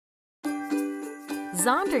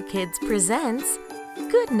Zonder Kids presents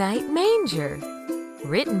Goodnight Manger,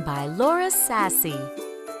 written by Laura Sassi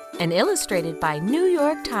and illustrated by New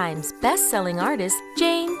York Times best-selling artist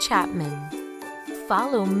Jane Chapman.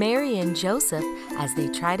 Follow Mary and Joseph as they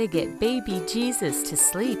try to get baby Jesus to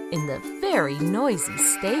sleep in the very noisy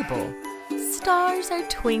stable. Stars are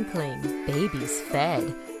twinkling, baby's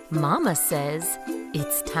fed. Mama says,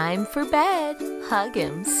 "It's time for bed." Hug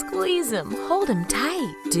him, squeeze him, hold him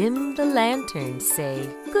tight. Dim the lanterns, say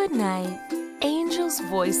good night. Angels'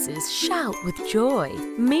 voices shout with joy.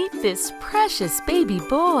 Meet this precious baby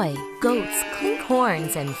boy. Goats clink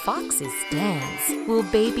horns and foxes dance. Will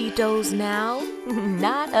baby doze now?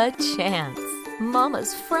 Not a chance.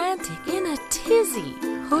 Mama's frantic in a tizzy.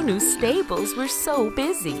 Who knew stables were so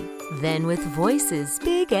busy? Then with voices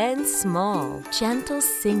big and small, gentle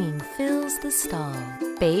singing fills the stall.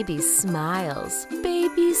 Baby smiles,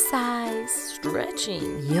 baby sighs,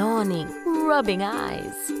 stretching, yawning, rubbing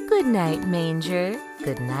eyes. Good night, manger.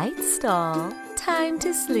 Good night, stall. Time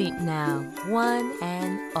to sleep now, one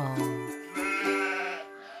and all.